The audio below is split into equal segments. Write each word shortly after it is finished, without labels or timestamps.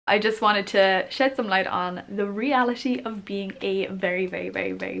I just wanted to shed some light on the reality of being a very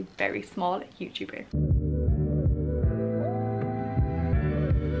small YouTuber.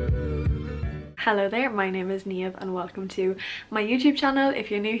 Hello there, my name is Niamh and welcome to my YouTube channel.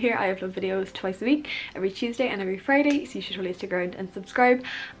 If you're new here, I upload videos twice a week, every Tuesday and every Friday, so you should totally stick around and subscribe.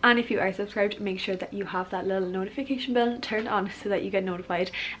 And if you are subscribed, make sure that you have that little notification bell turned on so that you get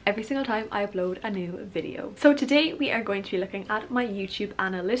notified every single time I upload a new video. So today we are going to be looking at my YouTube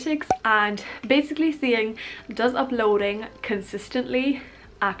analytics and basically seeing, does uploading consistently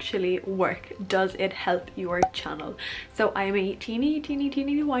actually work? Does it help your channel? So I'm a teeny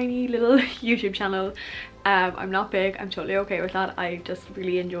whiny little YouTube channel. I'm not big, I'm totally okay with that. I just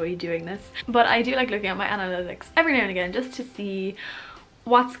really enjoy doing this, but I do like looking at my analytics every now and again just to see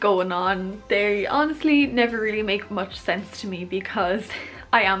what's going on. They honestly never really make much sense to me because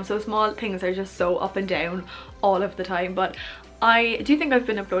I am so small. Things are just so up and down all of the time, but I do think I've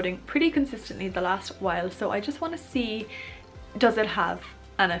been uploading pretty consistently the last while, so I just want to see, does it have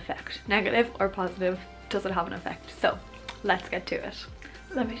an effect? Negative or positive, does it have an effect? So let's get to it.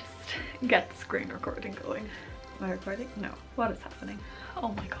 Let me just get the screen recording going. Am I recording? No. What is happening? Oh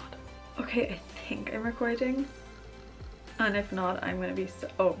my god. Okay, I think I'm recording, and if not, I'm gonna be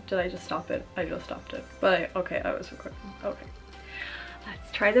oh, did I just stop it? I just stopped it, but okay, I was recording. Okay,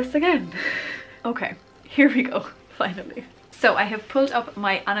 let's try this again. Okay, here we go. Finally. So I have pulled up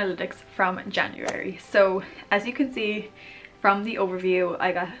my analytics from January. So as you can see from the overview,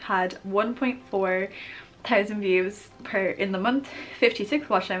 I had 1.4 thousand views in the month, 56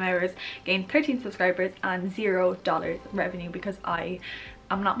 watch time hours, gained 13 subscribers, and $0 revenue because I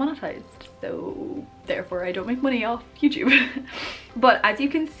am not monetized, so therefore I don't make money off YouTube. But as you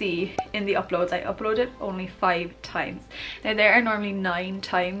can see in the uploads, I uploaded only 5 times. Now there are normally 9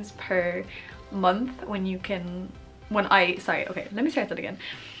 times per month when you can, sorry, okay, let me start that again.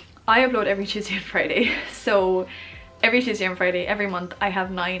 I upload every Tuesday and Friday, so every Tuesday and Friday, every month, I have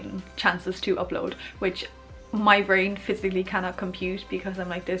 9 chances to upload, which my brain physically cannot compute because I'm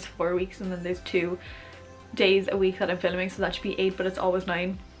like, there's 4 weeks and then there's 2 days a week that I'm filming, so that should be 8, but it's always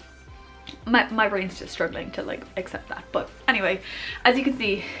 9. My brain's just struggling to like accept that. But anyway, as you can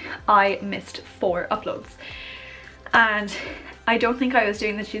see, I missed 4 uploads. And I don't think I was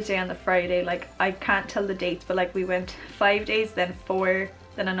doing the Tuesday and the Friday, like I can't tell the dates, but like we went 5 days, then 4,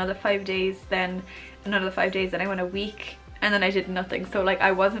 then another 5 days, then another 5 days, then I went a week, and then I did nothing. So like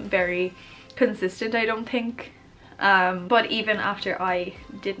I wasn't very consistent, I don't think. But even after I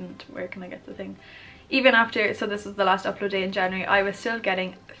didn't, where can I get the thing? Even after, so this was the last upload day in January, I was still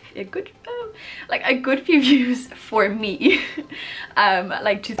getting a good, like a good few views for me.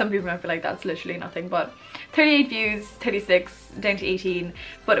 Like to some people I feel like that's literally nothing, but 38 views, 36 down to 18,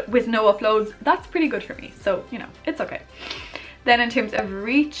 but with no uploads, that's pretty good for me. So, you know, it's okay. Then in terms of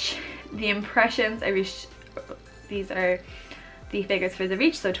reach, the impressions, I reached, these are the figures for the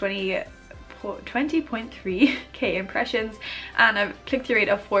reach, so 20.3k impressions and a click-through rate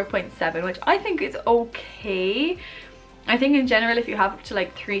of 4.7, which I think is okay. I think in general, if you have up to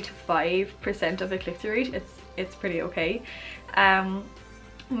like 3 to 5% of a click-through rate, it's pretty okay.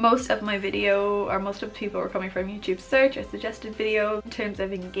 Most of my video, or most of the people were coming from YouTube search or suggested video. In terms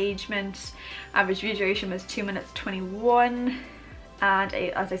of engagement, average view duration was 2 minutes 21, and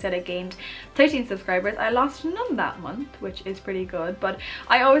as I said, I gained 13 subscribers. I lost none that month, which is pretty good, but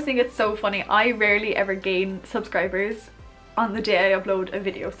I always think it's so funny. I rarely ever gain subscribers on the day I upload a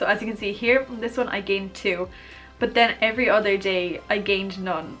video. So as you can see here, this one I gained 2, but then every other day I gained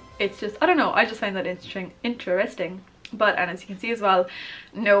none. It's just, I don't know, I just find that interesting. But, and as you can see as well,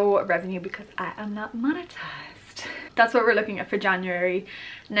 no revenue because I am not monetized. That's what we're looking at for January.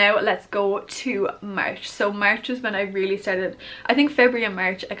 Now let's go to March. So March was when I really started. I think February and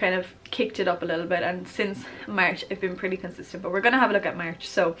March I kind of kicked it up a little bit, and since March I've been pretty consistent. But we're gonna have a look at March.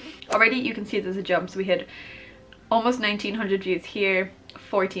 So already you can see there's a jump. So we had almost 1900 views here,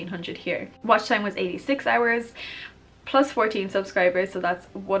 1400 here. Watch time was 86 hours. Plus 14 subscribers, so that's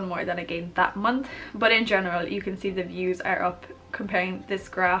 1 more than I gained that month. But in general, you can see the views are up. Comparing this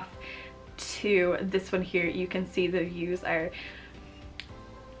graph to this one here, you can see the views are,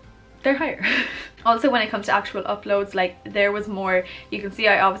 they're higher. Also, when it comes to actual uploads, like there was more. You can see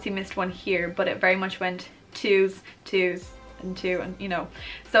I obviously missed one here, but it very much went 2s, and 2, and you know,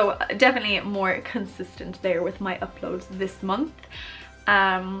 so definitely more consistent there with my uploads this month.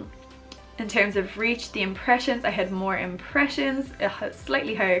 In terms of reach, the impressions, I had more impressions, a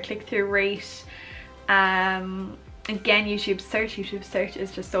slightly higher click-through rate. Again, YouTube search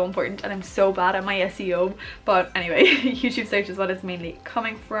is just so important, and I'm so bad at my SEO, but anyway, YouTube search is what it's mainly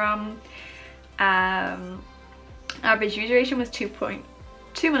coming from. Average view duration was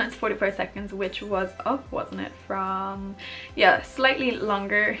 2 minutes 45 seconds, which was up, wasn't it, from, yeah, slightly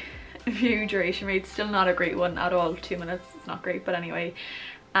longer view duration rate. Still not a great one at all. 2 minutes, it's not great, but anyway.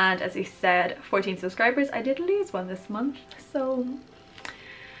 And as I said, 14 subscribers. I did lose one this month, so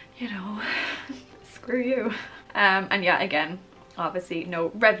you know, screw you. And yeah, again, obviously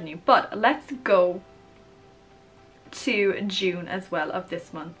no revenue. But let's go to June as well of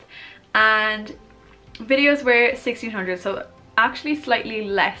this month, and videos were 1600, so actually slightly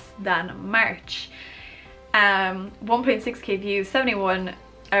less than March. 1.6k views, 71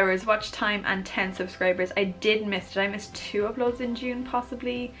 hours watch time, and 10 subscribers. I did miss, did I miss 2 uploads in June?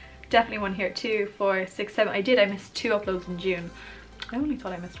 Possibly. Definitely one here. 2, 4, 6, 7. I missed 2 uploads in June. I only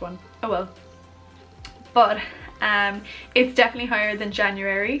thought I missed 1. Oh well. But it's definitely higher than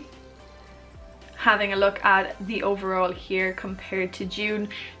January. Having a look at the overall here compared to June,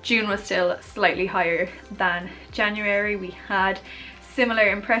 June was still slightly higher than January. We had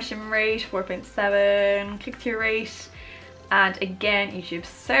similar impression rate, 4.7, click-through rate, and again YouTube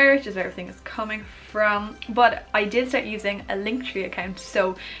search is where everything is coming from. But I did start using a Linktree account,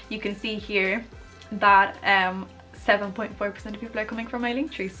 so you can see here that 7.4% of people are coming from my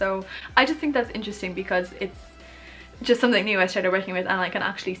Linktree. So I just think that's interesting because it's just something new I started working with, and I can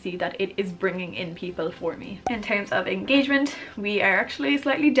actually see that it is bringing in people for me. In terms of engagement, we are actually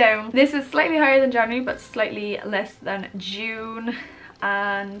slightly down. This is slightly higher than January, but slightly less than June.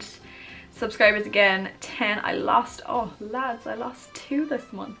 And subscribers again, 10. I lost, oh lads, I lost 2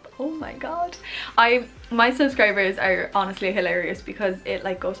 this month. Oh my god. My subscribers are honestly hilarious because it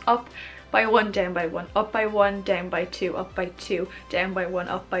like goes up by 1, down by 1, up by 1, down by 2, up by 2, down by 1,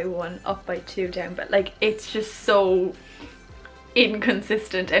 up by 1, up by 2, down by, like, it's just so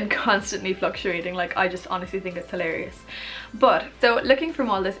inconsistent and constantly fluctuating. Like, I just honestly think it's hilarious. But so looking from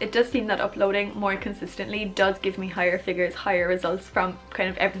all this, it does seem that uploading more consistently does give me higher figures, higher results from kind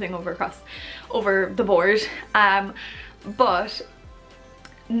of everything over the board, but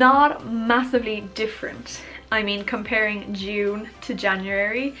not massively different. I mean, comparing June to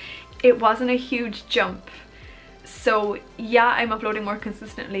January, it wasn't a huge jump. So yeah, I'm uploading more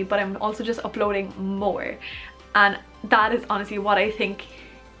consistently, but I'm also just uploading more, and that is honestly what I think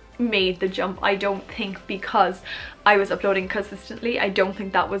made the jump. I don't think because I was uploading consistently, I don't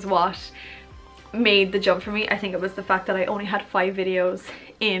think that was what made the jump for me. I think it was the fact that I only had 5 videos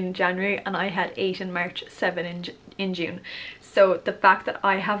in January and I had 8 in March, 7 in June. So the fact that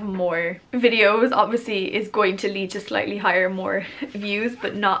I have more videos obviously is going to lead to slightly higher, more views,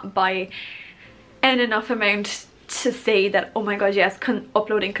 but not by an enough amount to say that, oh my god, yes,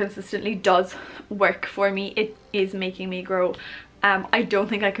 uploading consistently does work for me. It is making me grow. I don't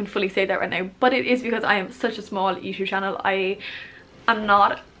think I can fully say that right now, but it is because I am such a small YouTube channel. I am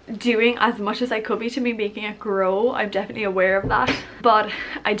not doing as much as I could be to be making it grow. I'm definitely aware of that, but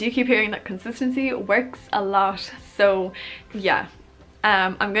I do keep hearing that consistency works a lot. So yeah,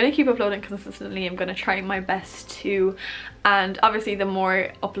 I'm gonna keep uploading consistently. I'm gonna try my best to, and obviously the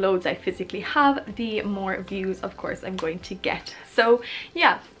more uploads I physically have, the more views of course I'm going to get. So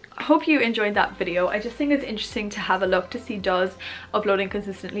yeah, I hope you enjoyed that video. I just think it's interesting to have a look to see, does uploading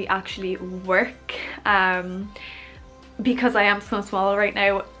consistently actually work? Because I am so small right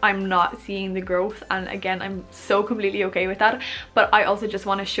now, I'm not seeing the growth, and again, I'm so completely okay with that. But I also just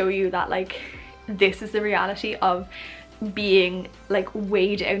want to show you that, like, this is the reality of being like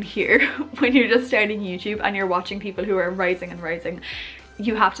way down here when you're just starting YouTube and you're watching people who are rising and rising.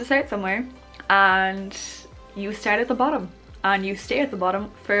 You have to start somewhere, and you start at the bottom and you stay at the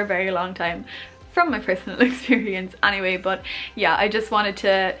bottom for a very long time, from my personal experience anyway. But yeah, I just wanted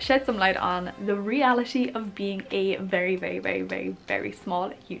to shed some light on the reality of being a very, very, very, very, very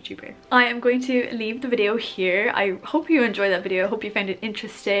small YouTuber. I am going to leave the video here. I hope you enjoyed that video. I hope you found it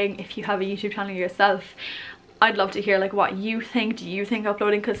interesting. If you have a YouTube channel yourself, I'd love to hear like what you think. Do you think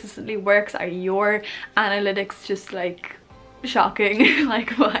uploading consistently works? Are your analytics just like shocking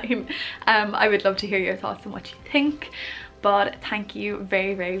like mine? I would love to hear your thoughts on what you think. But thank you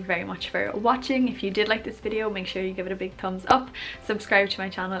very, very, very much for watching. If you did like this video, make sure you give it a big thumbs up. Subscribe to my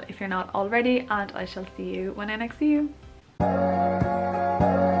channel if you're not already, and I shall see you when I next see you.